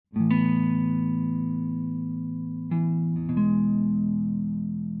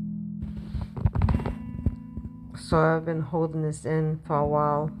So I've been holding this in for a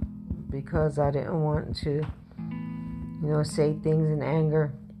while because I didn't want to, say things in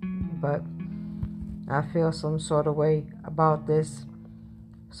anger. But I feel some sort of way about this,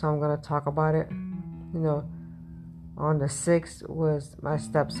 so I'm going to talk about it. On the 6th was my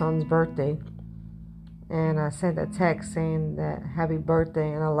stepson's birthday, and I sent a text saying that happy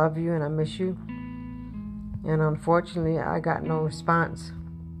birthday and I love you and I miss you. And unfortunately, I got no response.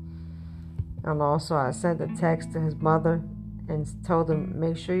 And also, I sent a text to his mother and told him,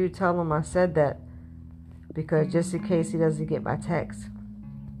 make sure you tell him I said that, because just in case he doesn't get my text.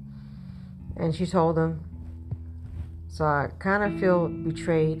 And she told him. So I kind of feel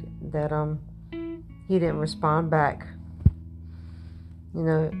betrayed that he didn't respond back.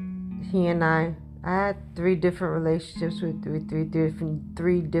 He and I had 3 different relationships with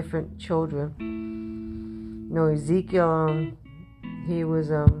three different children. Ezekiel, he was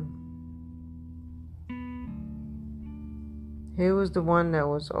the one that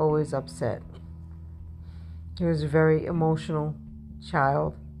was always upset. He was a very emotional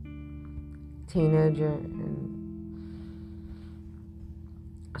child, teenager, and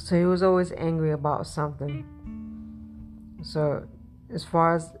so he was always angry about something. So as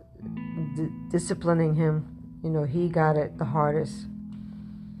far as disciplining him, he got it the hardest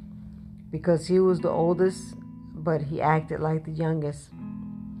because he was the oldest, but he acted like the youngest.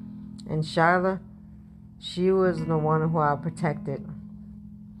 And Shyla, she was the one who I protected.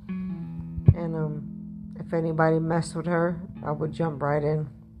 And if anybody messed with her, I would jump right in.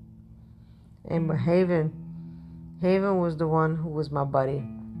 And but Haven was the one who was my buddy.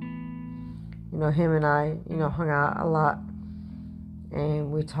 Him and I, hung out a lot,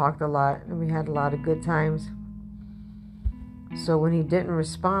 and we talked a lot, and we had a lot of good times. So when he didn't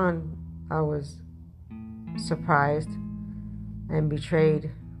respond, I was surprised and betrayed,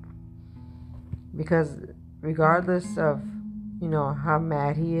 because regardless of, how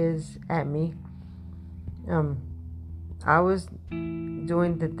mad he is at me, I was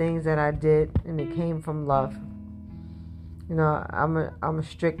doing the things that I did, and it came from love. I'm a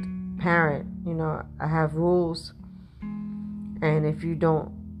strict parent. I have rules, and if you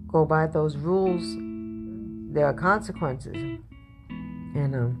don't go by those rules, there are consequences.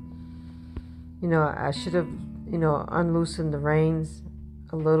 And I should have unloosened the reins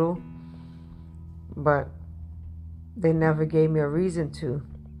a little, but they never gave me a reason to.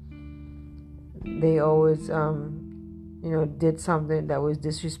 They always did something that was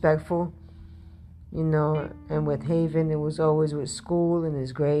disrespectful. And with Haven, it was always with school and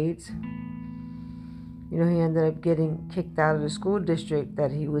his grades. He ended up getting kicked out of the school district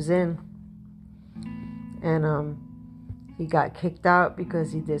that he was in. And he got kicked out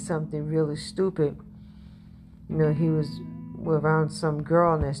because he did something really stupid. He was around some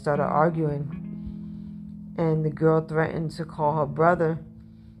girl and they started arguing. And the girl threatened to call her brother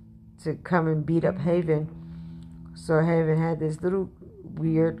to come and beat up Haven. So Haven had this little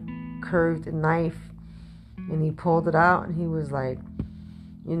weird curved knife, and he pulled it out, and he was like,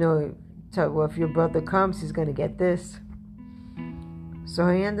 well, if your brother comes, he's going to get this. So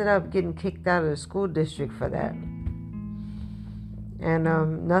he ended up getting kicked out of the school district for that. And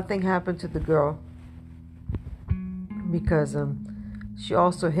nothing happened to the girl, because she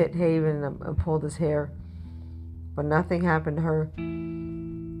also hit Haven and pulled his hair, but nothing happened to her.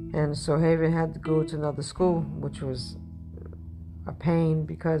 And so Haven had to go to another school, which was a pain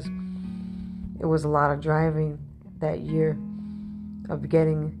because it was a lot of driving that year of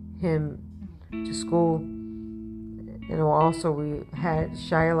getting him to school. Also we had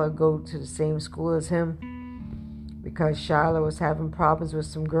Shyla go to the same school as him because Shyla was having problems with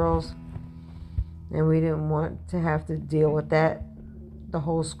some girls, and we didn't want to have to deal with that the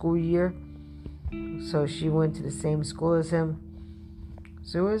whole school year. So she went to the same school as him.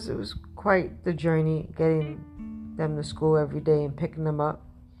 So it was quite the journey getting them to school every day and picking them up.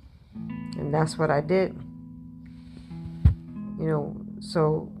 And that's what I did.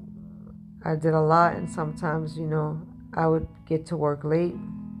 So I did a lot, and sometimes, I would get to work late.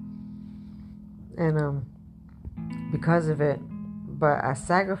 And because of it, but I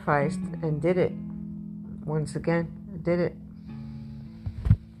sacrificed and did it. Once again, I did it.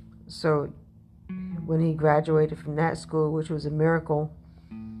 So when he graduated from that school, which was a miracle,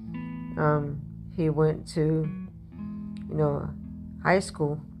 he went to, high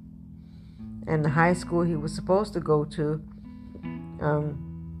school. And the high school he was supposed to go to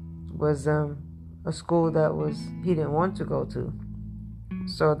was a school that he didn't want to go to.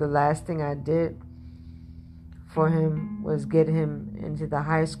 So the last thing I did for him was get him into the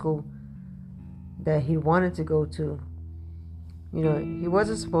high school that he wanted to go to. He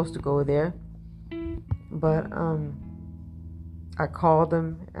wasn't supposed to go there, But I called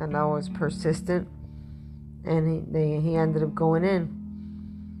him and I was persistent, and he ended up going in.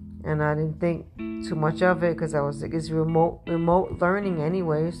 And I didn't think too much of it because I was like, it's remote learning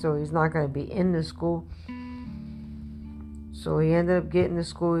anyway, so he's not going to be in the school. So he ended up getting the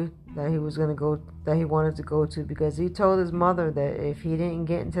school that he wanted to go to, because he told his mother that if he didn't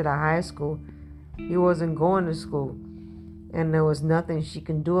get into the high school, he wasn't going to school, and there was nothing she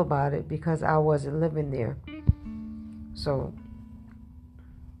can do about it because I wasn't living there. So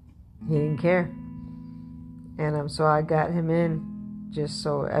he didn't care, and so I got him in just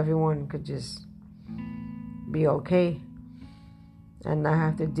so everyone could just be okay and not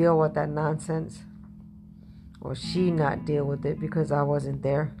have to deal with that nonsense, or she not deal with it because I wasn't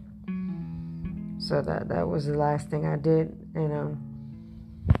there. So that was the last thing I did. And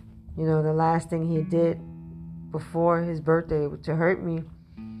the last thing he did before his birthday to hurt me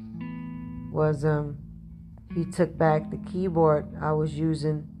was he took back the keyboard I was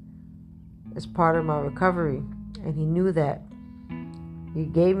using as part of my recovery, and he knew that. He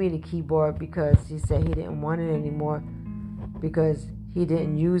gave me the keyboard because he said he didn't want it anymore because he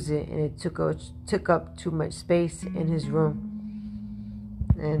didn't use it, and it took up too much space in his room.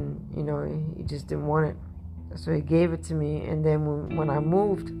 And, he just didn't want it. So he gave it to me, and then when I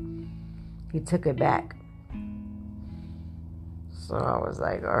moved, he took it back. So I was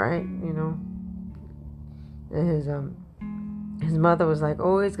like, all right, And his mother was like,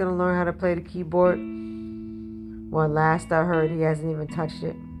 oh, he's going to learn how to play the keyboard. Well, last I heard, he hasn't even touched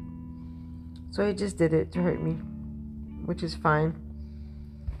it. So he just did it to hurt me, which is fine.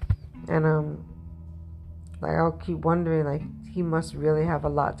 And I'll keep wondering, like, he must really have a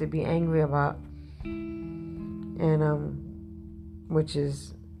lot to be angry about. And which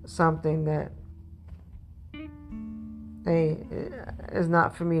is something that is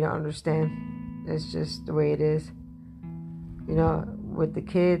not for me to understand. It's just the way it is. With the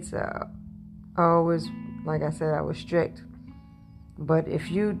kids, I always, like I said, I was strict. But if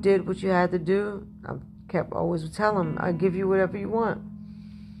you did what you had to do, I kept always tell them, I'll give you whatever you want.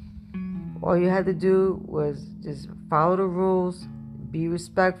 All you had to do was just follow the rules, be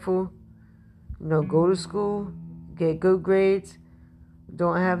respectful, go to school, get good grades.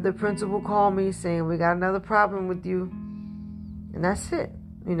 Don't have the principal call me saying, we got another problem with you. And that's it.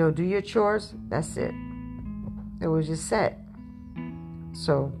 Do your chores. That's it. It was just set.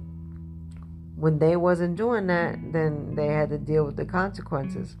 So when they wasn't doing that, then they had to deal with the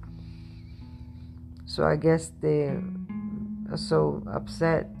consequences. So I guess they are so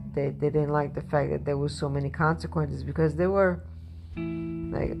upset that they didn't like the fact that there was so many consequences, because there were,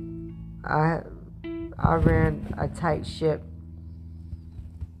 like, I ran a tight ship,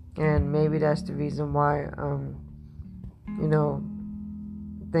 and maybe that's the reason why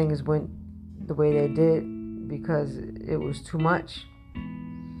things went the way they did, because it was too much.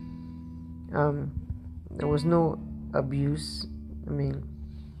 There was no abuse.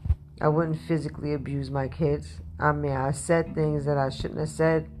 I wouldn't physically abuse my kids. I said things that I shouldn't have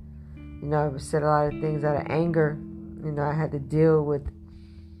said. I said a lot of things out of anger. I had to deal with,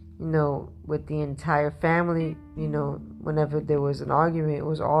 with the entire family. Whenever there was an argument, it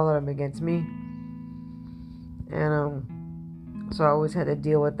was all of them against me. And so I always had to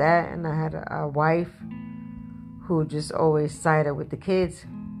deal with that. And I had a wife who just always sided with the kids.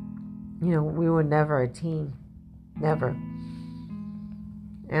 We were never a team. Never.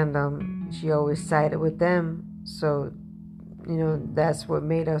 And she always sided with them. So, that's what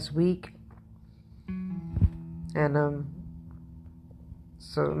made us weak. And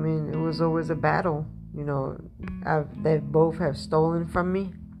so, it was always a battle. They both have stolen from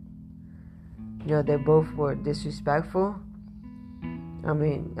me. They both were disrespectful. I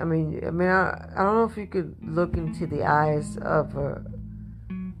don't know if you could look into the eyes of a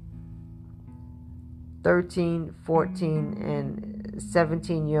 13, 14, and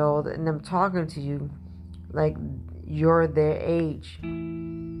 17-year-old, and them talking to you like you're their age.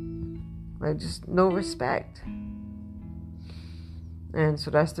 Like, just no respect. And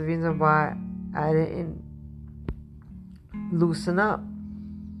so that's the reason why I didn't loosen up,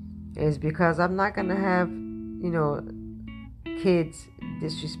 is because I'm not going to have, kids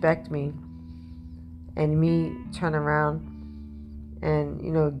disrespect me and me turn around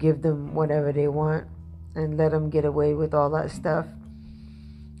and, give them whatever they want and let them get away with all that stuff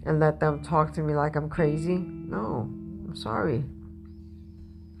and let them talk to me like I'm crazy. No, I'm sorry.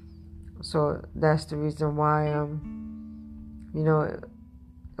 So that's the reason why,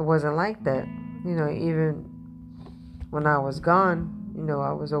 it wasn't like that. Even when I was gone,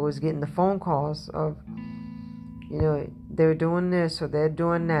 I was always getting the phone calls of, they're doing this or they're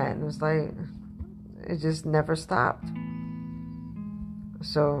doing that. And it was like, it just never stopped.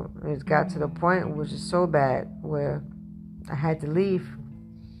 So it got to the point which is so bad where I had to leave.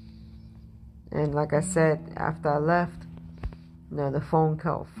 And like I said, after I left, the phone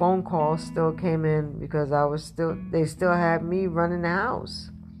calls still came in because they still had me running the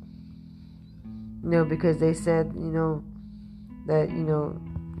house. Because they said, that,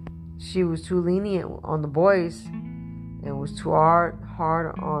 she was too lenient on the boys and was too hard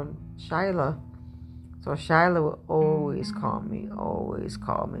on Shyla. So Shyla would always call me.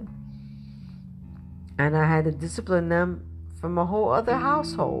 And I had to discipline them from a whole other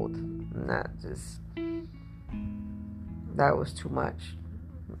household. That was too much.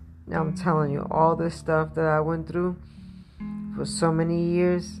 Now I'm telling you, all this stuff that I went through for so many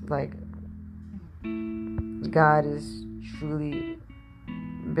years, like, God has truly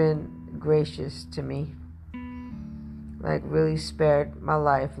been gracious to me. Like, really spared my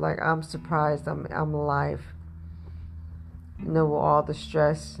life. Like, I'm surprised I'm alive. With all the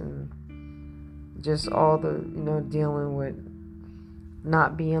stress and just all the, dealing with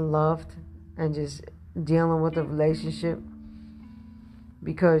not being loved and just dealing with a relationship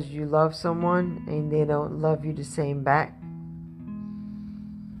because you love someone and they don't love you the same back.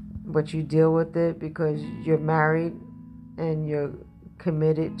 But you deal with it because you're married and you're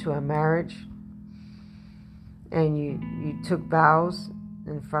committed to a marriage. And you took vows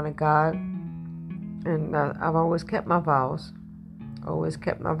in front of God. And I've always kept my vows.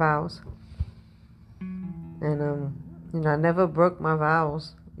 And, I never broke my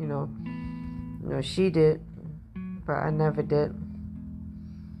vows. She did, but I never did.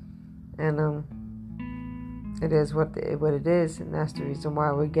 And it is what it is. And that's the reason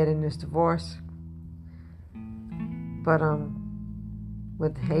why we're getting this divorce. But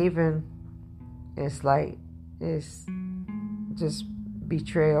with Haven, it's just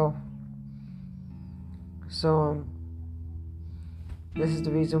betrayal. So this is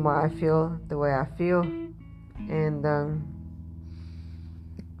the reason why I feel the way I feel, and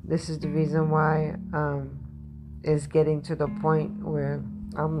this is the reason why it's getting to the point where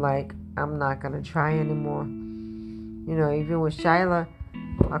I'm like, I'm not gonna try anymore. Even with Shyla,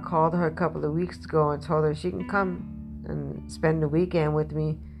 I called her a couple of weeks ago and told her she can come and spend the weekend with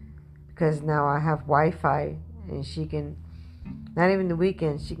me because now I have Wi-Fi and she can, not even the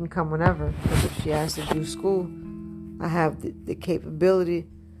weekend, she can come whenever. Because if she has to do school, I have the capability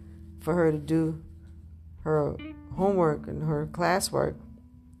for her to do her homework and her classwork.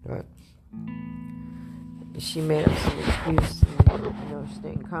 But she made up some excuse and, she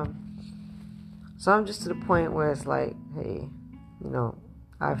didn't come. So I'm just to the point where it's like, hey,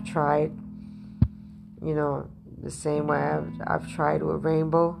 I've tried, the same way I've tried with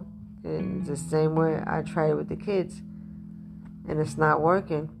Rainbow, and the same way I tried with the kids, and it's not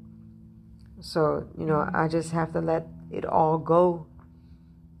working. So, I just have to let it all go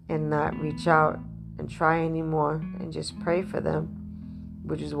and not reach out and try anymore and just pray for them,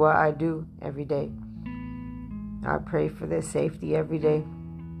 which is what I do every day. I pray for their safety every day.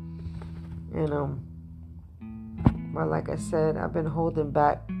 And, well, like I said, I've been holding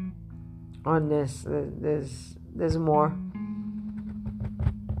back on this. There's more.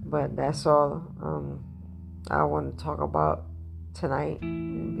 But that's all I want to talk about tonight,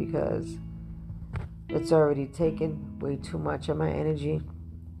 because it's already taken way too much of my energy.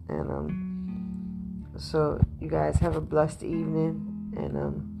 And so you guys have a blessed evening, and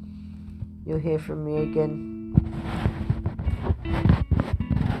you'll hear from me again.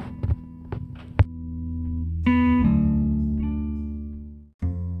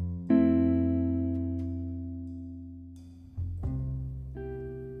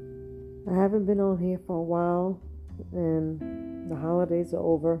 I haven't been on here for a while, and the holidays are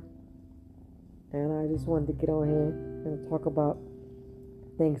over, and I just wanted to get on here and talk about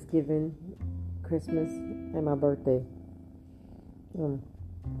Thanksgiving, Christmas, and my birthday.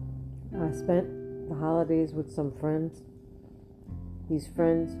 I spent the holidays with some friends. These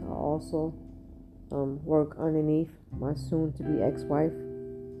friends are also work underneath my soon-to-be ex-wife,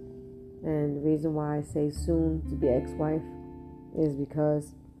 and the reason why I say soon-to-be ex-wife is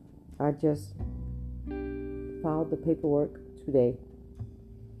because I just filed the paperwork today.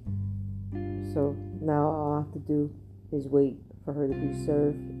 So now all I have to do is wait for her to be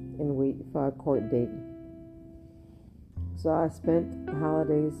served and wait for a court date. So I spent the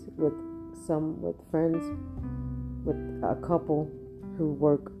holidays with friends, with a couple who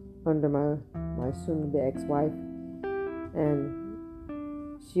work under my soon-to-be ex-wife,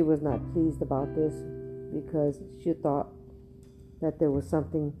 and she was not pleased about this because she thought that there was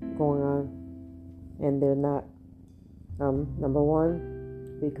something going on, and they're not. Number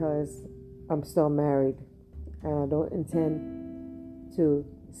one, because I'm still married, and I don't intend to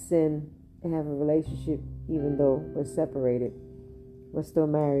sin and have a relationship even though we're separated. We're still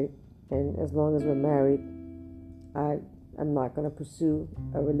married, and as long as we're married, I'm not going to pursue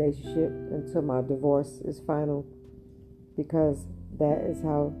a relationship until my divorce is final, because that is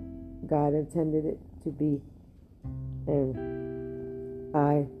how God intended it to be. And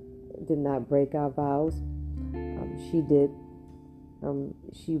I did not break our vows. She did.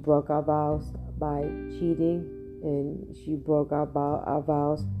 She broke our vows by cheating, and she broke our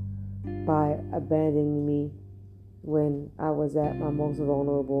vows by abandoning me when I was at my most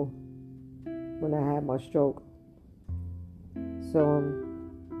vulnerable, when I had my stroke. So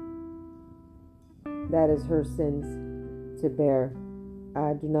that is her sins to bear.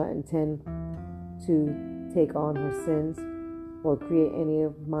 I do not intend to take on her sins or create any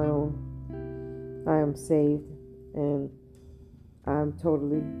of my own. I am saved, and I'm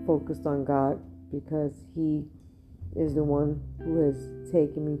totally focused on God, because He is the one who has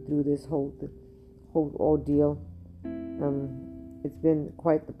taken me through this whole ordeal. It's been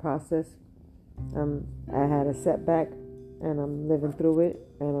quite the process. I had a setback, and I'm living through it,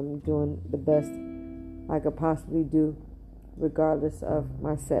 and I'm doing the best I could possibly do regardless of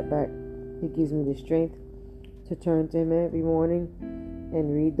my setback. He gives me the strength to turn to Him every morning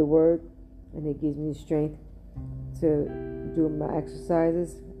and read the Word, and He gives me the strength to do my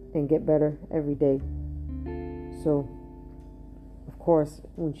exercises and get better every day. So, of course,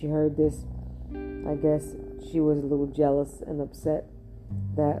 when she heard this, I guess she was a little jealous and upset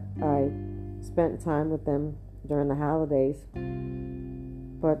that I spent time with them during the holidays.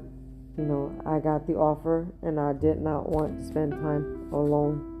 But, I got the offer, and I did not want to spend time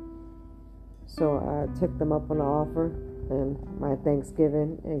alone. So I took them up on the offer, and my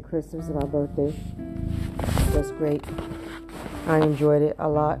Thanksgiving and Christmas and my birthday was great. I enjoyed it a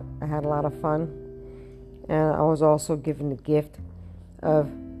lot. I had a lot of fun. And I was also given the gift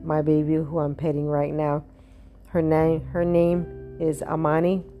of my baby, who I'm petting right now. Her name is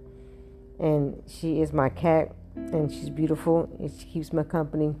Amani, and she is my cat, and she's beautiful, and she keeps me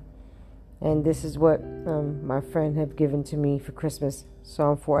company. And this is what my friend had given to me for Christmas.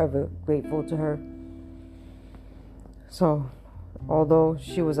 So I'm forever grateful to her. So although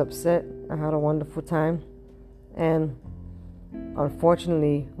she was upset, I had a wonderful time. And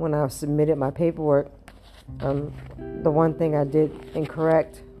unfortunately, when I submitted my paperwork, the one thing I did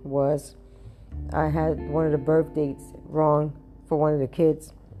incorrect was I had one of the birth dates wrong for one of the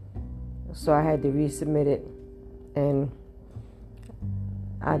kids. So I had to resubmit it. And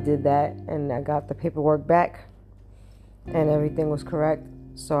I did that, and I got the paperwork back, and everything was correct.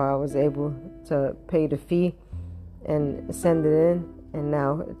 So I was able to pay the fee and send it in, and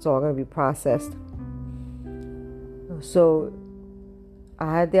now it's all going to be processed. So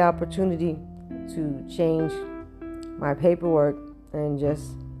I had the opportunity to change my paperwork and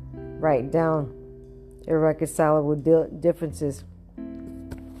just write down irreconcilable differences.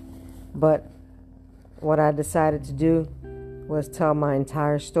 But what I decided to do was tell my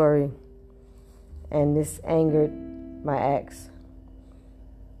entire story, and this angered my ex,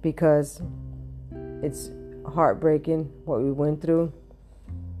 because it's heartbreaking what we went through.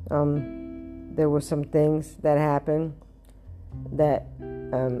 There were some things that happened that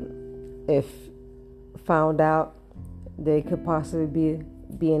if found out, they could possibly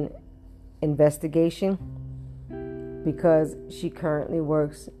be an investigation, because she currently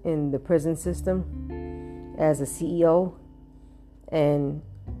works in the prison system as a CEO. And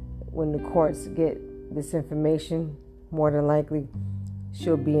when the courts get this information, more than likely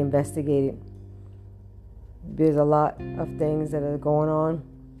she'll be investigated. There's a lot of things that are going on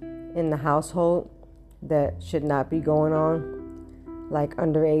in the household that should not be going on, like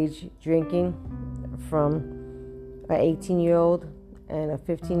underage drinking from an 18-year-old and a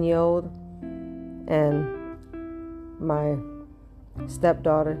 15-year-old. And my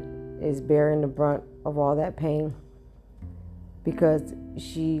stepdaughter is bearing the brunt of all that pain, because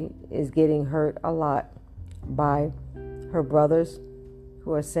she is getting hurt a lot by her brothers,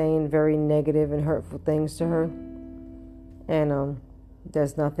 who are saying very negative and hurtful things to her. And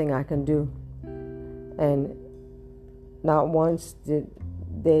there's nothing I can do. And not once did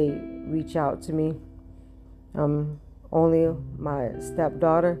they reach out to me. Only my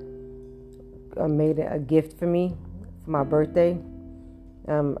stepdaughter made a gift for me for my birthday.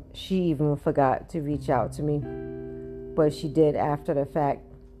 She even forgot to reach out to me, but she did after the fact.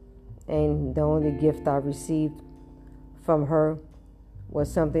 And the only gift I received from her was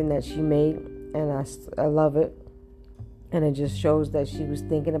something that she made, and I love it. And it just shows that she was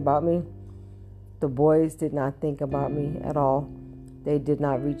thinking about me. The boys did not think about me at all. They did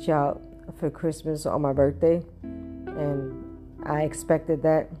not reach out for Christmas on my birthday, and I expected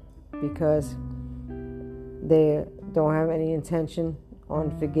that because they don't have any intention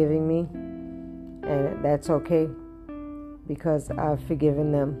on forgiving me, and that's okay because I've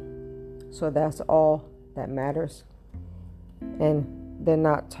forgiven them. So that's all that matters. And they're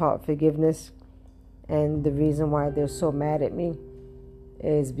not taught forgiveness, and the reason why they're so mad at me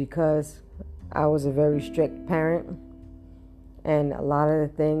is because I was a very strict parent, and a lot of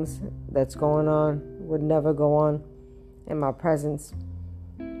the things that's going on would never go on in my presence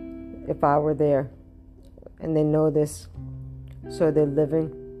if I were there. And they know this, so they're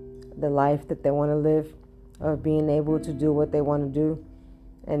living the life that they want to live, of being able to do what they want to do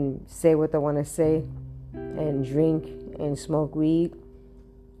and say what they want to say and drink and smoke weed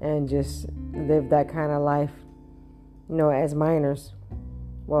and just live that kind of life, as minors.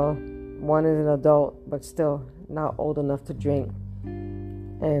 Well, one is an adult, but still not old enough to drink.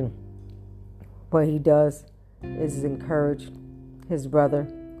 And what he does is encourage his brother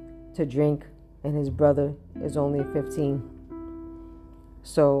to drink, and his brother is only 15.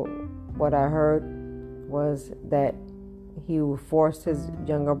 So what I heard was that he forced his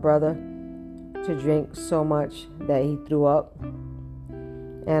younger brother to drink so much that he threw up.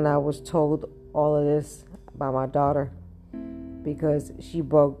 And I was told all of this by my daughter because she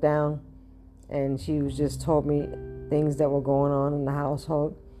broke down and she was just told me things that were going on in the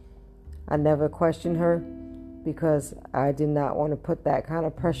household. I never questioned her because I did not want to put that kind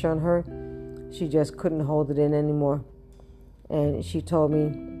of pressure on her. She just couldn't hold it in anymore. And she told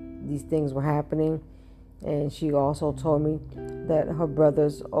me these things were happening. And she also told me that her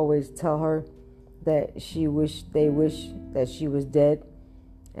brothers always tell her that they wish that she was dead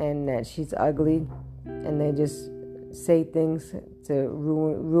and that she's ugly. And they just say things to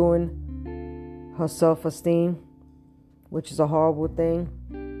ruin her self-esteem, which is a horrible thing.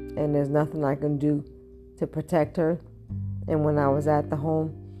 And there's nothing I can do to protect her. And when I was at the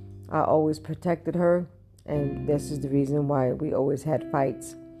home, I always protected her. And this is the reason why we always had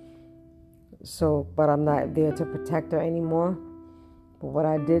fights. So, but I'm not there to protect her anymore. But what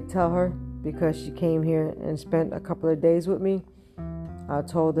I did tell her, because she came here and spent a couple of days with me, I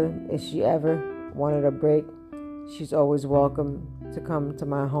told her if she ever wanted a break, she's always welcome to come to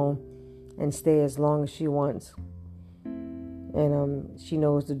my home and stay as long as she wants. And she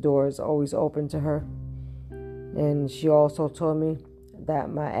knows the door is always open to her. And she also told me that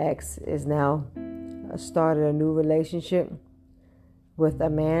my ex is now started a new relationship with a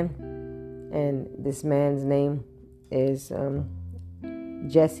man. And this man's name is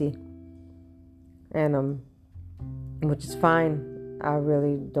Jesse. And which is fine. I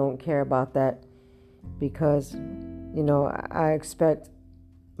really don't care about that because, I expect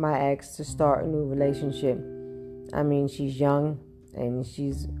my ex to start a new relationship. I mean, she's young and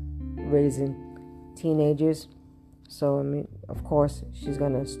she's raising teenagers. So, of course, she's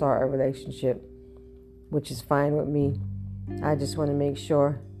going to start a relationship, which is fine with me. I just want to make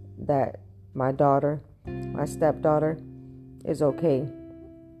sure that my stepdaughter, is okay.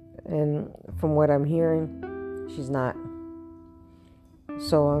 And from what I'm hearing, she's not.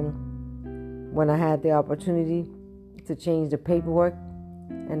 So when I had the opportunity to change the paperwork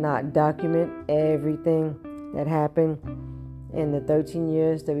and not document everything that happened in the 13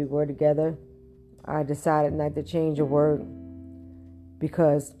 years that we were together, I decided not to change a word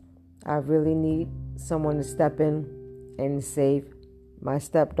because I really need someone to step in and save my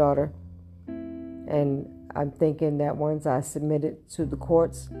stepdaughter. And I'm thinking that once I submit it to the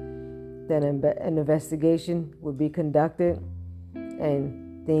courts, then an investigation will be conducted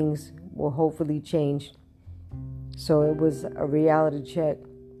and things will hopefully change. So it was a reality check,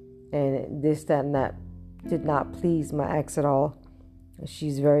 and this, that, and that did not please my ex at all.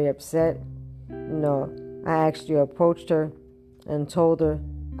 She's very upset. I actually approached her and told her,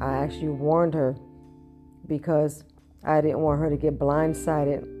 I actually warned her because I didn't want her to get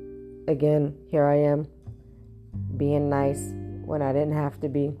blindsided. Again, here I am being nice when I didn't have to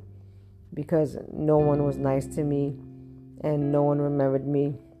be because no one was nice to me and no one remembered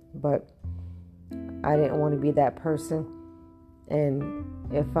me. But I didn't want to be that person.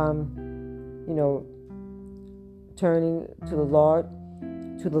 And if I'm, turning to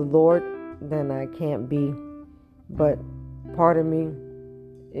the Lord, then I can't be. But part of me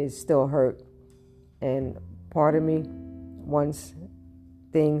is still hurt. And part of me wants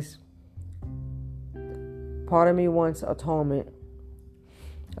atonement.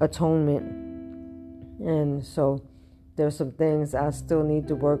 And so there's some things I still need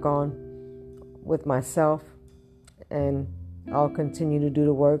to work on with myself, and I'll continue to do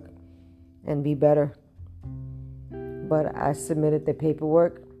the work and be better. But I submitted the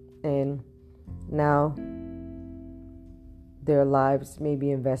paperwork and now their lives may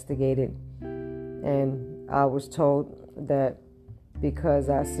be investigated. And I was told that because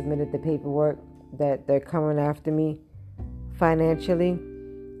I submitted the paperwork, that they're coming after me financially,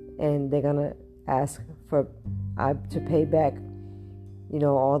 and they're gonna ask for to pay back,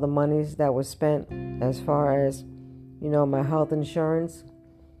 all the monies that was spent as far as, my health insurance,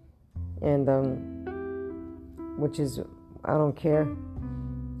 and which is, I don't care.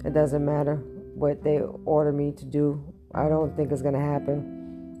 It doesn't matter what they order me to do. I don't think it's gonna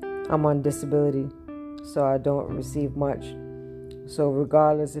happen. I'm on disability, so I don't receive much. So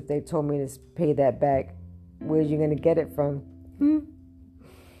regardless if they told me to pay that back, where are you gonna get it from?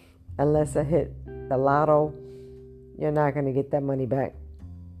 Unless I hit the lotto, you're not gonna get that money back.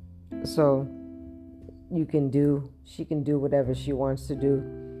 So she can do whatever she wants to do.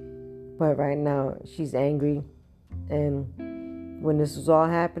 But right now, she's angry. And when this was all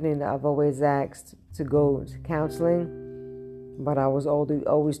happening, I've always asked to go to counseling. But I was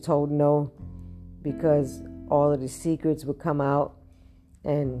always told no, because all of the secrets would come out,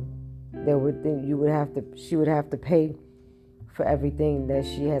 and she would have to pay for everything that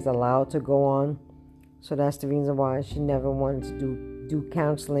she has allowed to go on. So that's the reason why she never wanted to do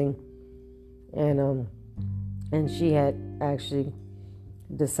counseling. And she had actually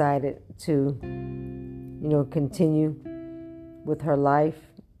decided to, continue with her life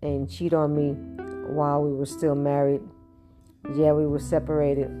and cheat on me while we were still married. Yeah, we were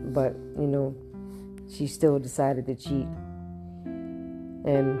separated, but, she still decided to cheat.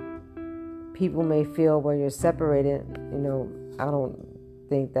 And people may feel when you're separated, I don't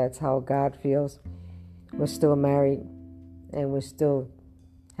think that's how God feels. We're still married and we still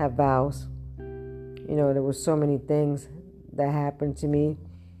have vows. There were so many things that happened to me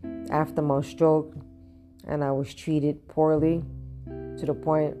after my stroke, and I was treated poorly to the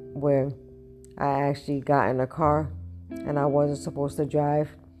point where I actually got in a car and I wasn't supposed to drive,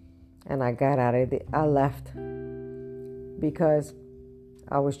 and I got out of it. I left because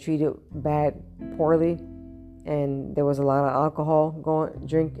I was treated poorly, and there was a lot of alcohol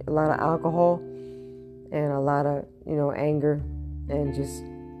a lot of alcohol, and a lot of, anger, and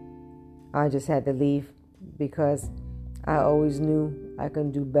I just had to leave because I always knew I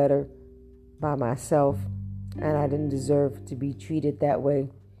can do better by myself, and I didn't deserve to be treated that way.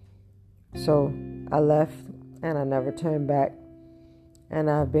 So I left, and I never turned back, and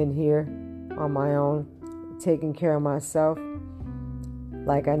I've been here on my own, taking care of myself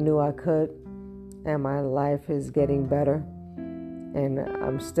like I knew I could, and my life is getting better, and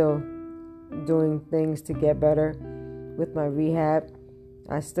I'm still doing things to get better with my rehab.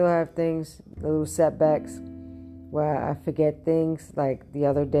 I still have things, little setbacks, where I forget things. Like the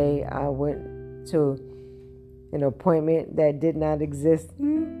other day, I went to an appointment that did not exist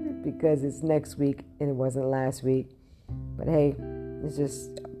because it's next week and it wasn't last week. But hey, it's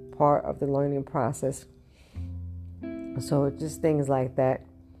just part of the learning process. So it's just things like that.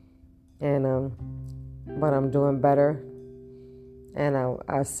 And but I'm doing better. And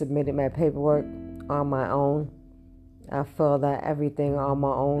I submitted my paperwork on my own. I filled out everything on my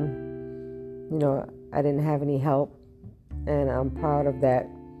own. I didn't have any help. And I'm proud of that,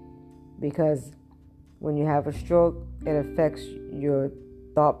 because when you have a stroke, it affects your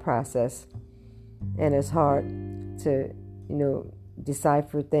thought process. And it's hard to,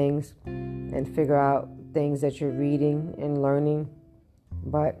 decipher things and figure out things that you're reading and learning.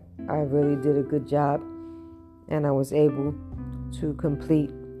 But I really did a good job, and I was able to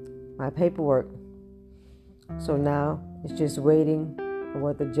complete my paperwork. So now it's just waiting for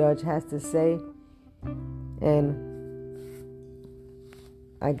what the judge has to say. And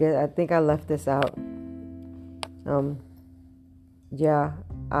I think I left this out.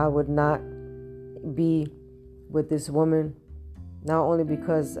 I would not be with this woman, not only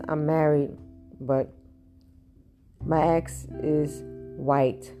because I'm married, but my ex is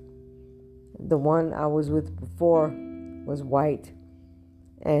white. The one I was with before was white.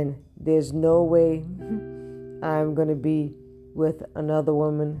 And there's no way I'm going to be with another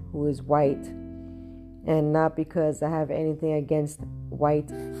woman who is white. And not because I have anything against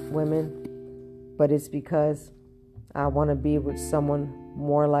white women, but it's because I want to be with someone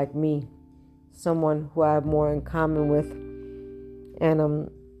more like me, someone who I have more in common with. And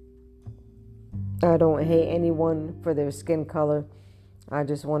I don't hate anyone for their skin color. I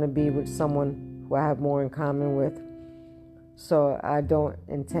just want to be with someone who I have more in common with. So I don't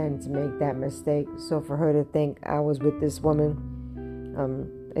intend to make that mistake. So for her to think I was with this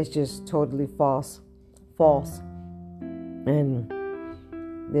woman, it's just totally false. And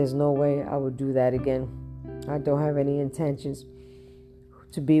there's no way I would do that again. I don't have any intentions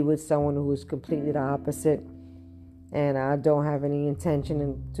to be with someone who is completely the opposite. And I don't have any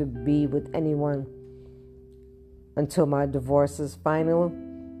intention to be with anyone until my divorce is final.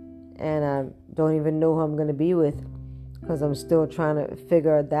 And I don't even know who I'm going to be with, because I'm still trying to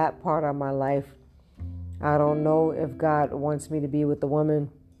figure that part of my life. I don't know if God wants me to be with a woman,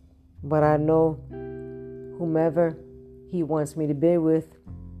 but I know whomever He wants me to be with,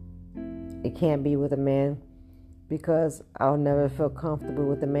 it can't be with a man, because I'll never feel comfortable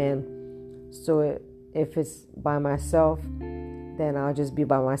with a man. So if it's by myself, then I'll just be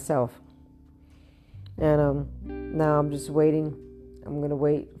by myself. And now I'm just waiting. I'm going to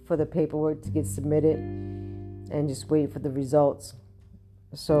wait for the paperwork to get submitted and just wait for the results.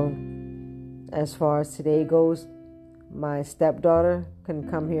 So as far as today goes, my stepdaughter can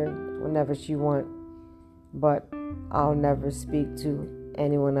come here whenever she wants, but I'll never speak to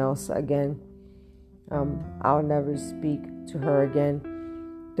anyone else again. I'll never speak to her again.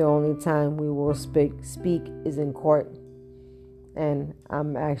 The only time we will speak is in court. And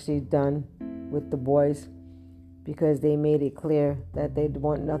I'm actually done with the boys, because they made it clear that they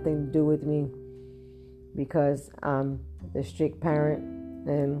want nothing to do with me, because I'm the strict parent,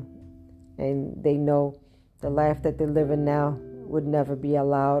 and they know the life that they're living now would never be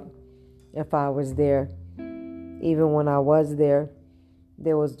allowed if I was there. Even when I was there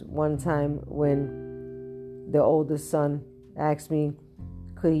was one time when the oldest son asked me,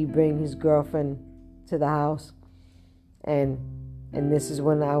 could he bring his girlfriend to the house? And this is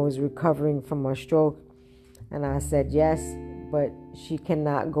when I was recovering from a stroke. And I said, yes, but she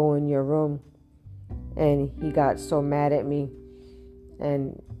cannot go in your room. And he got so mad at me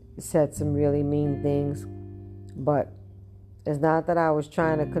and said some really mean things. But it's not that I was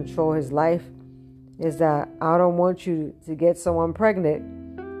trying to control his life. It's that I don't want you to get someone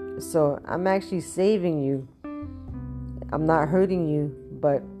pregnant. So I'm actually saving you. I'm not hurting you,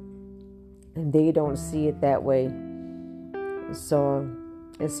 but they don't see it that way. So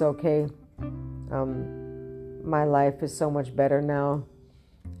it's okay. My life is so much better now.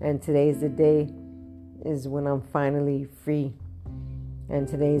 And today's the day is when I'm finally free. And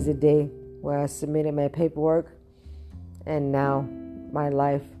today's the day where I submitted my paperwork. And now my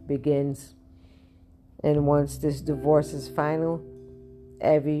life begins. And once this divorce is final,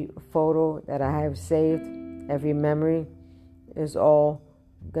 every photo that I have saved, every memory, is all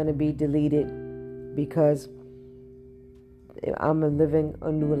going to be deleted, because I'm living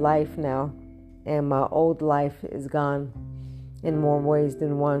a new life now, and my old life is gone in more ways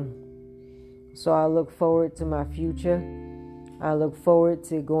than one. So I look forward to my future. I look forward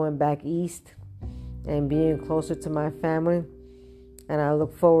to going back east and being closer to my family. And I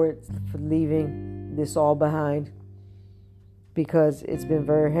look forward to leaving this all behind, because it's been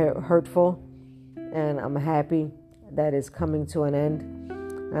very hurtful, and I'm happy that it's coming to an end.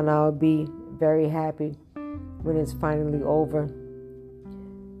 And I'll be very happy when it's finally over.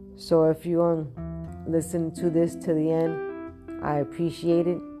 So if you listen to this to the end, I appreciate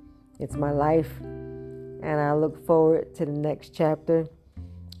it. It's my life, and I look forward to the next chapter.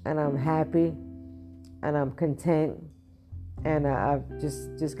 And I'm happy, and I'm content, and I'm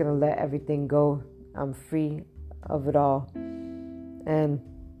just gonna let everything go. I'm free of it all. And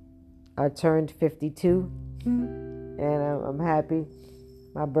I turned 52, and I'm happy.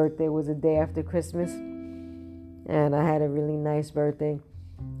 My birthday was a day after Christmas, and I had a really nice birthday.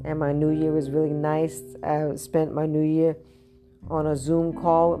 And my New Year was really nice. I spent my New Year on a Zoom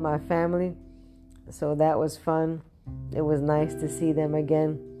call with my family, so that was fun. It was nice to see them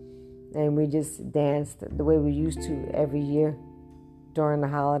again, and we just danced the way we used to every year during the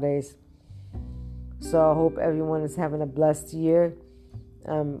holidays. So I hope everyone is having a blessed year.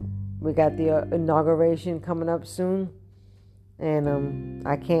 We got the inauguration coming up soon, and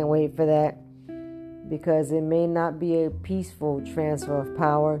I can't wait for that, because it may not be a peaceful transfer of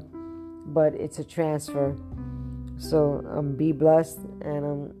power, but it's a transfer. So be blessed,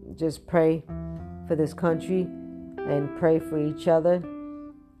 and just pray for this country and pray for each other.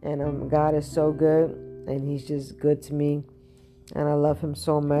 And God is so good, and He's just good to me, and I love Him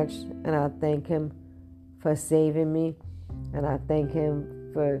so much, and I thank Him for saving me, and I thank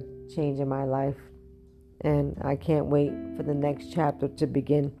Him for changing my life. And I can't wait for the next chapter to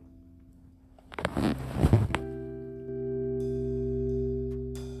begin.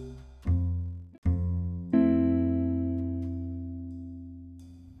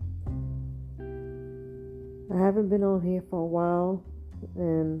 I haven't been on here for a while,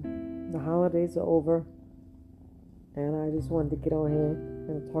 and the holidays are over, and I just wanted to get on here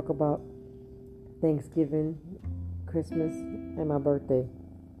and talk about Thanksgiving, Christmas, and my birthday.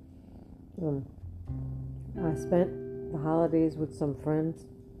 I spent the holidays with some friends.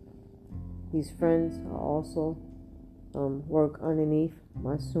 These friends are also work underneath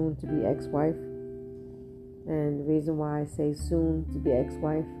my soon-to-be ex-wife. And the reason why I say soon-to-be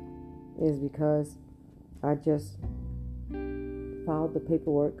ex-wife is because I just filed the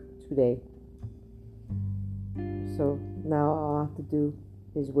paperwork today. So now all I have to do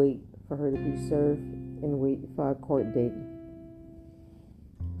is wait for her to be served and wait for a court date.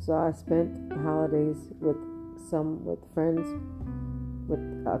 So I spent the holidays with friends, with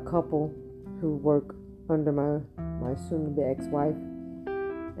a couple who work under my soon-to-be ex-wife,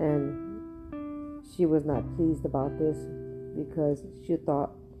 and she was not pleased about this because she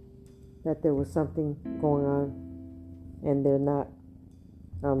thought that there was something going on, and they're not.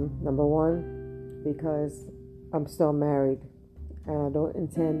 Number one, because I'm still married, and I don't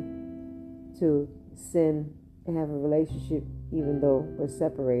intend to sin and have a relationship even though we're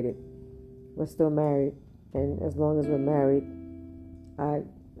separated. We're still married, and as long as we're married,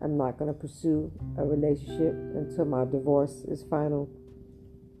 I'm not going to pursue a relationship until my divorce is final,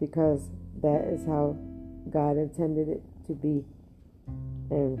 because that is how God intended it to be.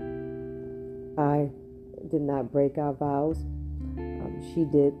 And I did not break our vows. She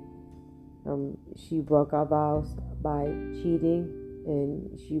did. She broke our vows by cheating,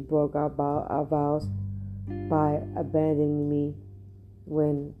 and she broke our vows by abandoning me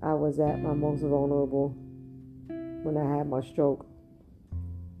when I was at my most vulnerable, when I had my stroke.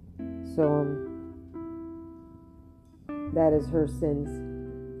 So that is her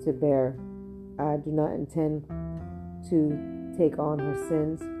sins to bear. I do not intend to take on her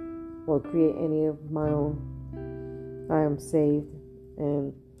sins or create any of my own. I am saved,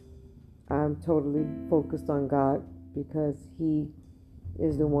 and I'm totally focused on God, because He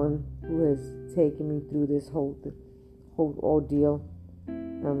is the one who has taken me through this whole ordeal.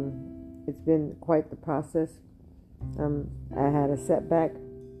 It's been quite the process. I had a setback,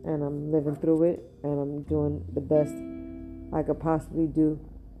 and I'm living through it, and I'm doing the best I could possibly do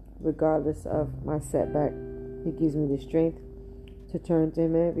regardless of my setback. He gives me the strength to turn to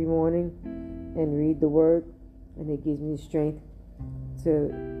Him every morning and read the Word, and He gives me the strength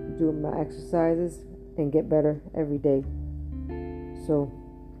to do my exercises and get better every day. So,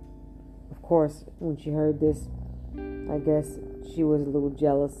 of course, when she heard this, I guess she was a little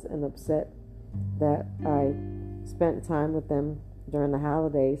jealous and upset that I spent time with them during the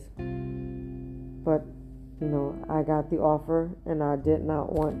holidays. But, I got the offer, and I did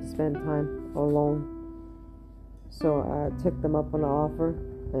not want to spend time alone. So I took them up on the offer,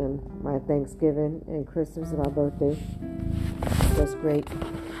 and my Thanksgiving and Christmas and my birthday was great.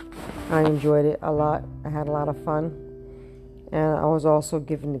 I enjoyed it a lot. I had a lot of fun. And I was also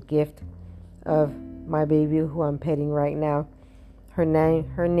given the gift of my baby, who I'm petting right now. Her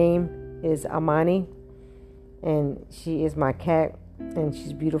name is Amani, and she is my cat, and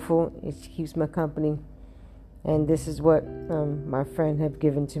she's beautiful, and she keeps me company. And this is what my friend had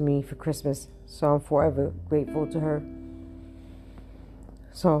given to me for Christmas, so I'm forever grateful to her.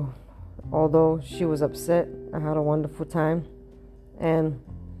 So, although she was upset, I had a wonderful time. And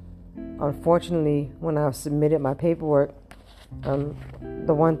unfortunately, when I submitted my paperwork,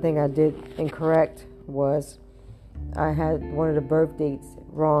 the one thing I did incorrect was I had one of the birth dates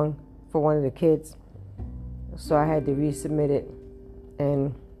wrong for one of the kids. So I had to resubmit it,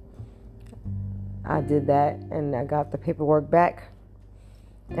 and I did that, and I got the paperwork back,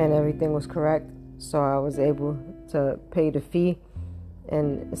 and everything was correct. So I was able to pay the fee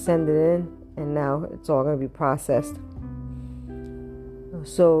and send it in, and now it's all going to be processed.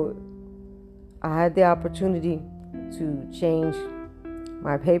 So I had the opportunity to change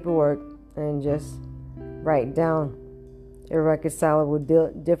my paperwork and just write down irreconcilable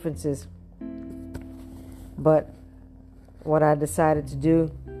differences. But what I decided to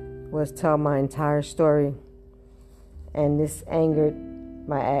do was tell my entire story, and this angered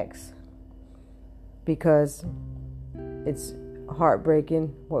my ex, because it's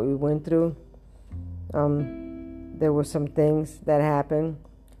heartbreaking what we went through. There were some things that happened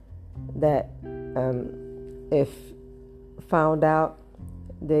that if found out,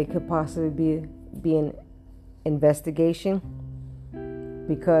 there could possibly be an investigation,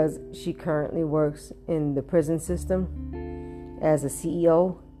 because she currently works in the prison system as a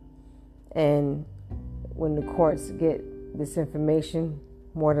CEO. And when the courts get this information,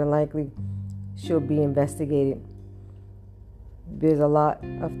 more than likely she'll be investigated. There's a lot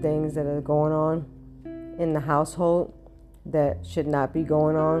of things that are going on in the household that should not be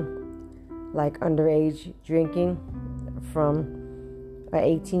going on, like underage drinking from an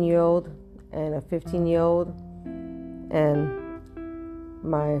 18-year-old and a 15-year-old. And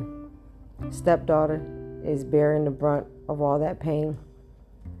my stepdaughter is bearing the brunt of all that pain,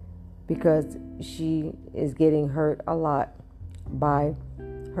 because she is getting hurt a lot by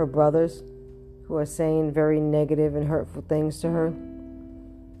her brothers, who are saying very negative and hurtful things to her.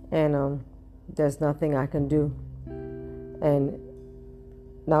 And there's nothing I can do. And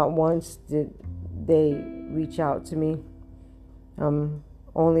not once did they reach out to me.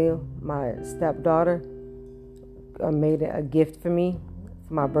 Only my stepdaughter made a gift for me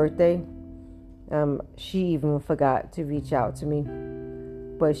for my birthday. She even forgot to reach out to me,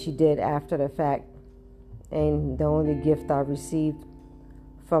 but she did after the fact. And the only gift I received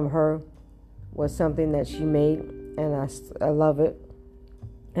from her was something that she made, and I love it.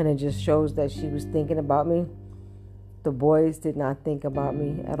 And it just shows that she was thinking about me. The boys did not think about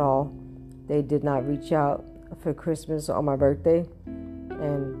me at all. They did not reach out for Christmas or my birthday.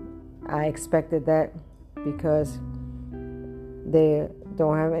 And I expected that, because they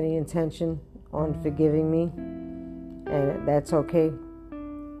don't have any intention on forgiving me. And that's okay,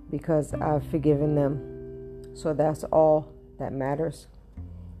 because I've forgiven them. So that's all that matters.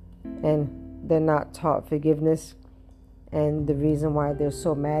 And they're not taught forgiveness. And the reason why they're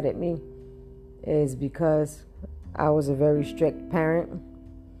so mad at me is because I was a very strict parent.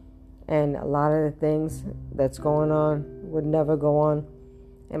 And a lot of the things that's going on would never go on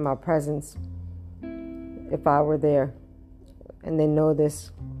in my presence if I were there. And they know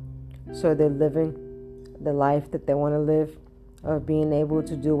this. So they're living the life that they want to live, of being able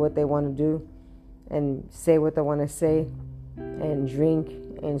to do what they want to do and say what they want to say and drink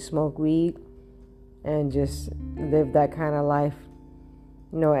and smoke weed and just live that kind of life,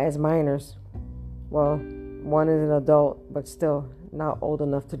 as minors. Well, one is an adult, but still not old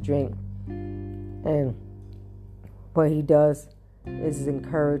enough to drink. And what he does is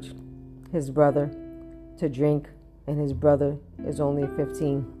encourage his brother to drink, and his brother is only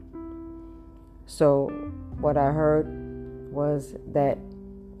 15. So what I heard was that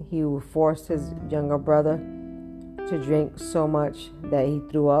he forced his younger brother to drink so much that he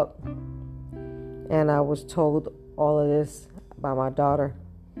threw up. And I was told all of this by my daughter,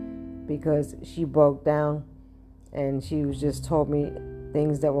 because she broke down and she was just told me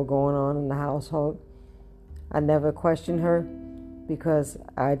things that were going on in the household. I never questioned her, because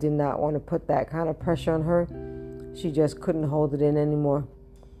I did not want to put that kind of pressure on her. She just couldn't hold it in anymore.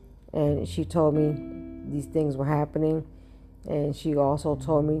 And she told me these things were happening. And she also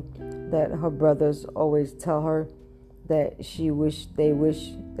told me that her brothers always tell her that they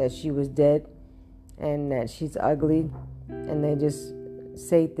wish that she was dead, and that she's ugly, and they just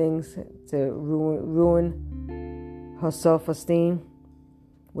say things to ruin her self-esteem,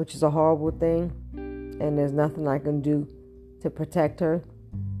 which is a horrible thing. And there's nothing I can do to protect her.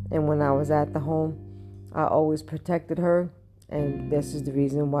 And when I was at the home, I always protected her, and this is the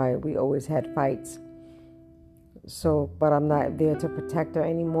reason why we always had fights. But I'm not there to protect her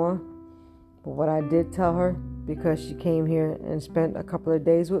anymore. But what I did tell her, because she came here and spent a couple of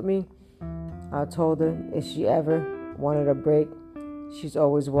days with me, I told her if she ever wanted a break, she's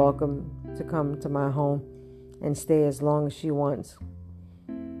always welcome to come to my home and stay as long as she wants.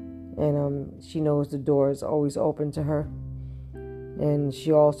 And she knows the door is always open to her. And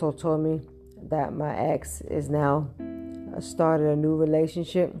she also told me that my ex is now started a new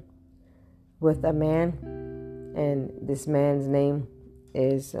relationship with a man, and this man's name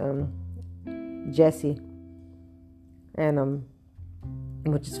is Jesse. And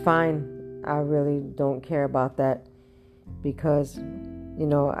which is fine. I really don't care about that, because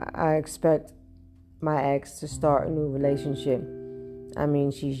I expect my ex to start a new relationship. I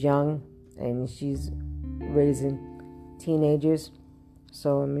mean, she's young and she's raising teenagers,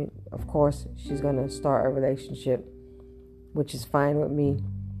 so of course she's gonna start a relationship, which is fine with me.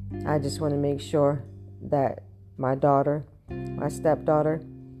 I just want to make sure that my stepdaughter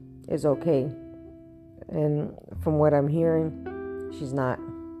is okay. And from what I'm hearing, she's not.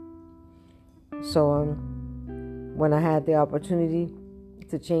 So when I had the opportunity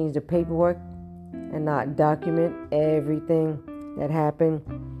to change the paperwork and not document everything that happened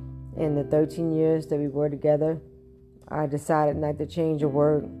in the 13 years that we were together, I decided not to change a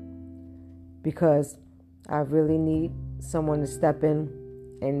word, because I really need someone to step in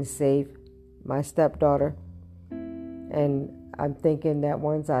and save my stepdaughter. And I'm thinking that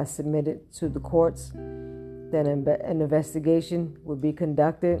once I submit it to the courts, then an investigation will be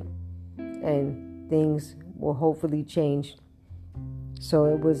conducted and things will hopefully change. So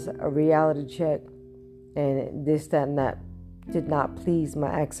it was a reality check, and that did not please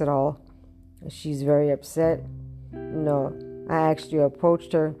my ex at all. She's very upset. I actually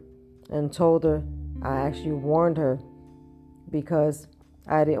approached her and told her, I actually warned her, because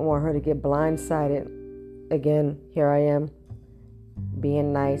I didn't want her to get blindsided again, here I am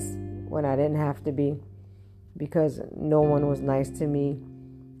being nice when I didn't have to be, because no one was nice to me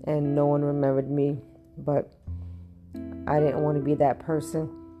and no one remembered me. But I didn't want to be that person.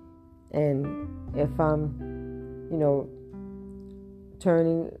 And if I'm,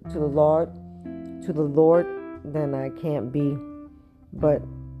 turning to the Lord, then I can't be. But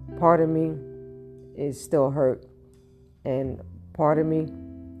part of me is still hurt, and part of me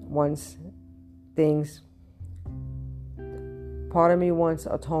wants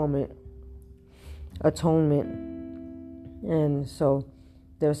atonement. And so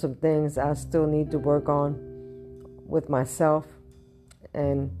there's some things I still need to work on with myself,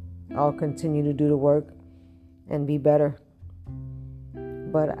 and I'll continue to do the work and be better.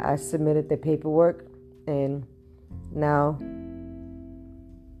 But I submitted the paperwork, and now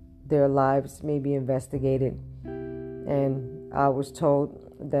their lives may be investigated. And I was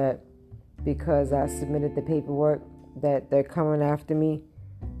told that because I submitted the paperwork, that they're coming after me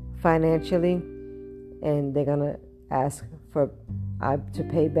financially, and they're gonna ask to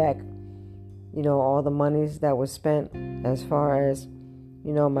pay back, all the monies that was spent as far as,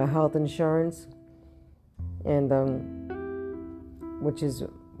 my health insurance, and which is,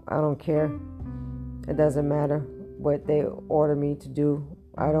 I don't care. It doesn't matter what they order me to do.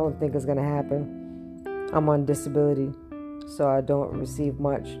 I don't think it's gonna happen. I'm on disability, so I don't receive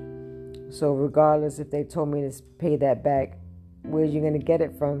much. So regardless if they told me to pay that back, where are you gonna get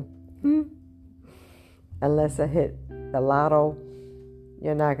it from? Unless I hit the lotto,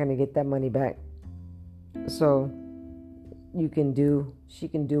 you're not gonna get that money back. So she can do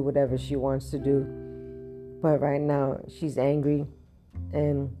whatever she wants to do. But right now she's angry,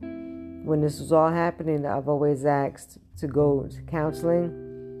 and when this was all happening, I've always asked to go to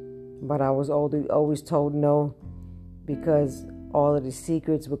counseling, but I was always told no, because all of the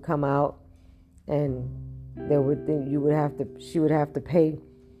secrets would come out, and she would have to pay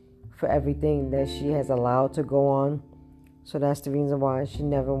for everything that she has allowed to go on. So that's the reason why she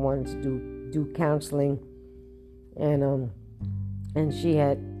never wanted to do counseling. And she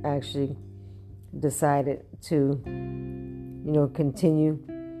had actually decided to, continue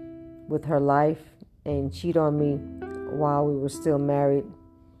with her life and cheat on me while we were still married.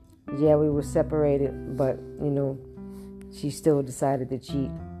 Yeah, we were separated, but, she still decided to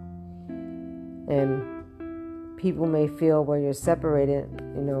cheat. And people may feel when you're separated,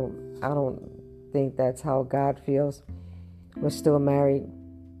 I don't think that's how God feels. We're still married,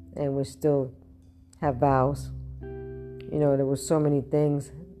 and we still have vows. There were so many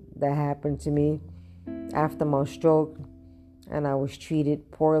things that happened to me after my stroke, and I was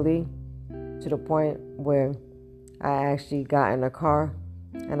treated poorly to the point where I actually got in a car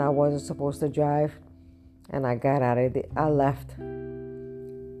and I wasn't supposed to drive, and I got out of it. I left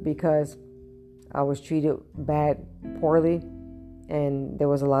because I was treated poorly, and there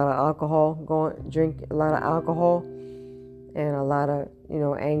was a lot of alcohol and a lot of,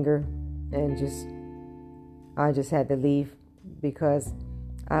 anger, and I just had to leave, because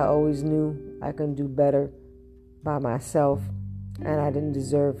I always knew I could do better by myself, and I didn't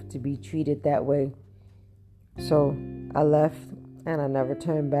deserve to be treated that way. So I left, and I never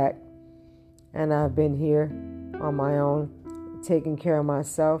turned back, and I've been here on my own, taking care of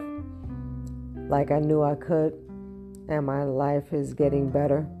myself like I knew I could, and my life is getting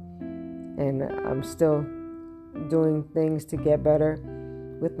better, and I'm still doing things to get better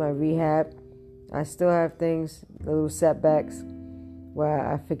with my rehab. I still have little setbacks where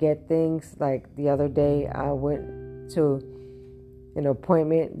I forget things. Like the other day, I went to an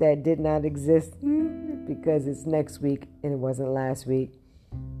appointment that did not exist because it's next week and it wasn't last week.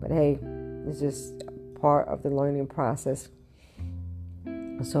 But hey, it's just part of the learning process.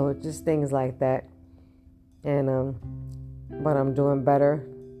 So it's just things like that. And but I'm doing better.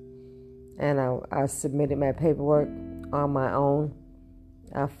 And I submitted my paperwork on my own.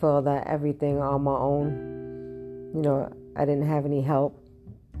 I filled out everything on my own. I didn't have any help.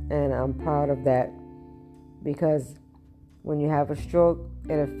 And I'm proud of that, because when you have a stroke,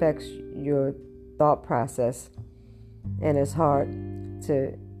 it affects your thought process. And it's hard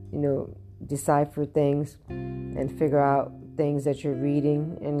to, decipher things and figure out things that you're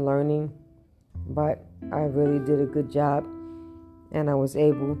reading and learning. But I really did a good job, and I was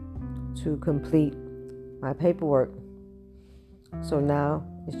able to complete my paperwork. So now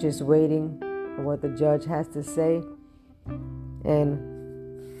it's just waiting for what the judge has to say. And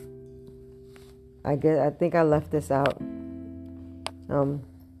I think I left this out.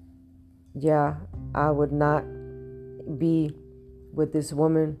 I would not be with this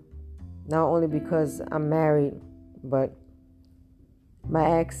woman, not only because I'm married, but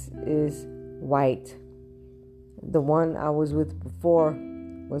my ex is white, The one I was with before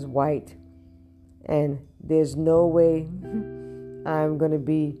was white, and there's no way I'm going to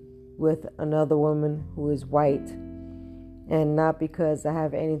be with another woman who is white. And not because I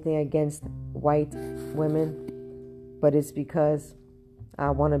have anything against white women, but it's because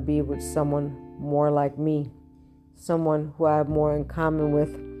I want to be with someone more like me, someone who I have more in common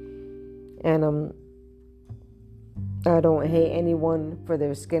with. And I don't hate anyone for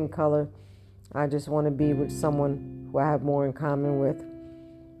their skin color. I just want to be with someone who I have more in common with.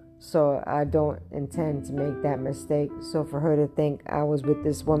 So I don't intend to make that mistake. So for her to think I was with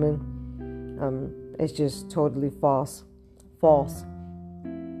this woman, it's just totally false.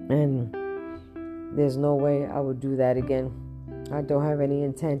 And there's no way I would do that again. I don't have any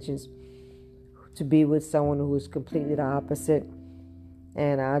intentions to be with someone who is completely the opposite.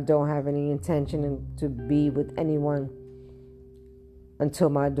 And I don't have any intention to be with anyone until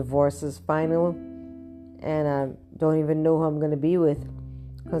my divorce is final. And I don't even know who I'm going to be with,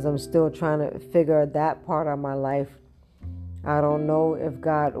 because I'm still trying to figure that part of my life. I don't know if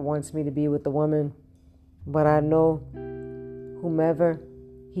God wants me to be with a woman, but I know whomever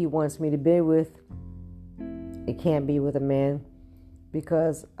He wants me to be with, it can't be with a man,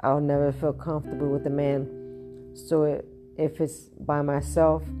 because I'll never feel comfortable with a man. So if it's by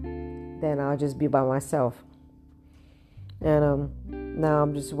myself, then I'll just be by myself. And now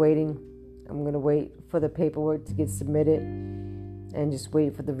I'm just waiting. I'm going to wait for the paperwork to get submitted and just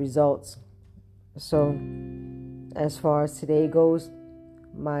wait for the results. So as far as today goes,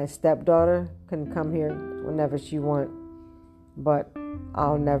 my stepdaughter can come here whenever she wants, but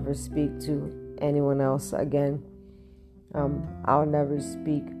I'll never speak to anyone else again. I'll never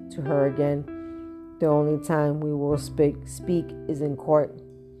speak to her again. The only time we will speak is in court.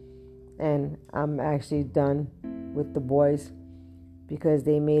 And I'm actually done with the boys, because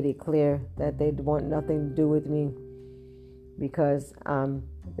they made it clear that they want nothing to do with me, because I'm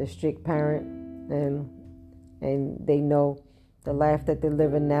the strict parent, and they know the life that they're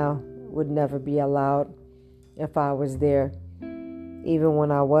living now would never be allowed if I was there. Even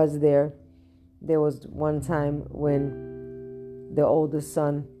when I was there, there was one time when the oldest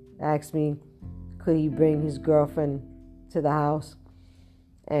son asked me, could he bring his girlfriend to the house?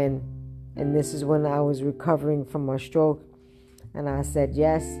 And this is when I was recovering from my stroke. And I said,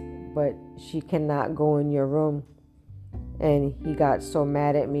 yes, but she cannot go in your room. And he got so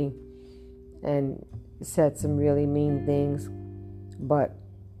mad at me and said some really mean things. But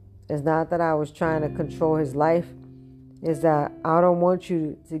it's not that I was trying to control his life. It's that I don't want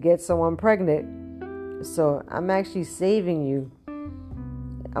you to get someone pregnant. So I'm actually saving you.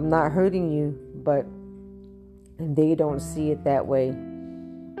 I'm not hurting you, but they don't see it that way.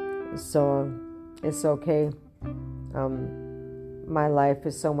 So it's okay. My life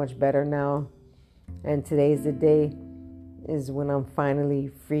is so much better now. And today's the day is when I'm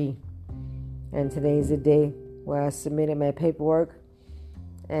finally free. And today's the day where I submitted my paperwork.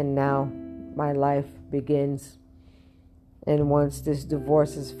 And now my life begins. And once this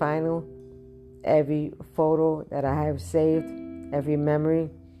divorce is final, every photo that I have saved, every memory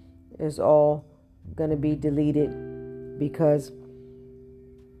is all going to be deleted, because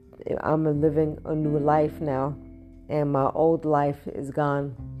I'm living a new life now, and my old life is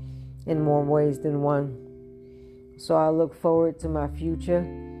gone in more ways than one. So I look forward to my future.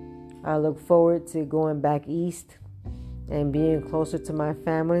 I look forward to going back east and being closer to my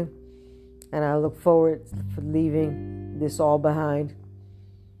family. And I look forward to leaving this all behind,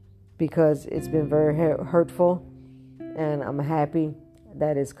 because it's been very hurtful, and I'm happy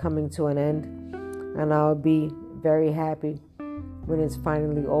that it's coming to an end. And I'll be very happy when it's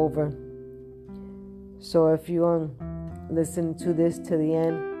finally over. So if you listen to this to the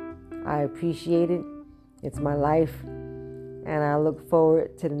end, I appreciate it. It's my life, and I look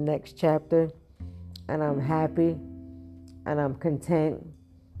forward to the next chapter. And I'm happy, and I'm content,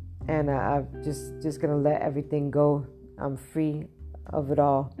 and I'm just gonna let everything go. I'm free of it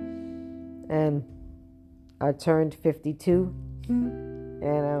all. And I turned 52, and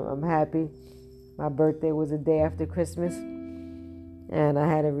I'm happy. My birthday was a day after Christmas, and I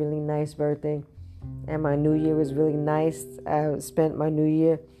had a really nice birthday. And my New Year was really nice. I spent my New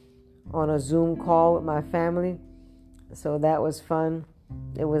Year on a Zoom call with my family, so that was fun.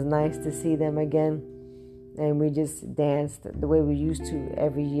 It was nice to see them again, and we just danced the way we used to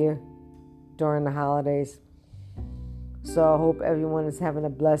every year during the holidays. So I hope everyone is having a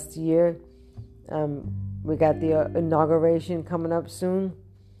blessed year. We got the inauguration coming up soon,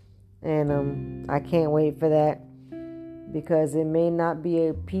 and I can't wait for that, because it may not be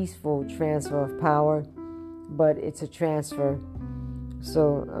a peaceful transfer of power, but it's a transfer.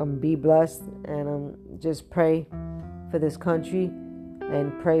 So be blessed, and just pray for this country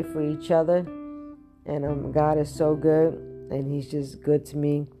and pray for each other. And God is so good, and He's just good to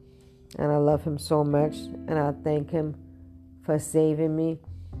me, and I love Him so much, and I thank Him for saving me,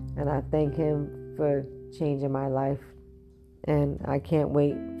 and I thank Him for changing my life, and I can't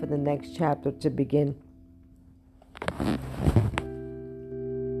wait for the next chapter to begin.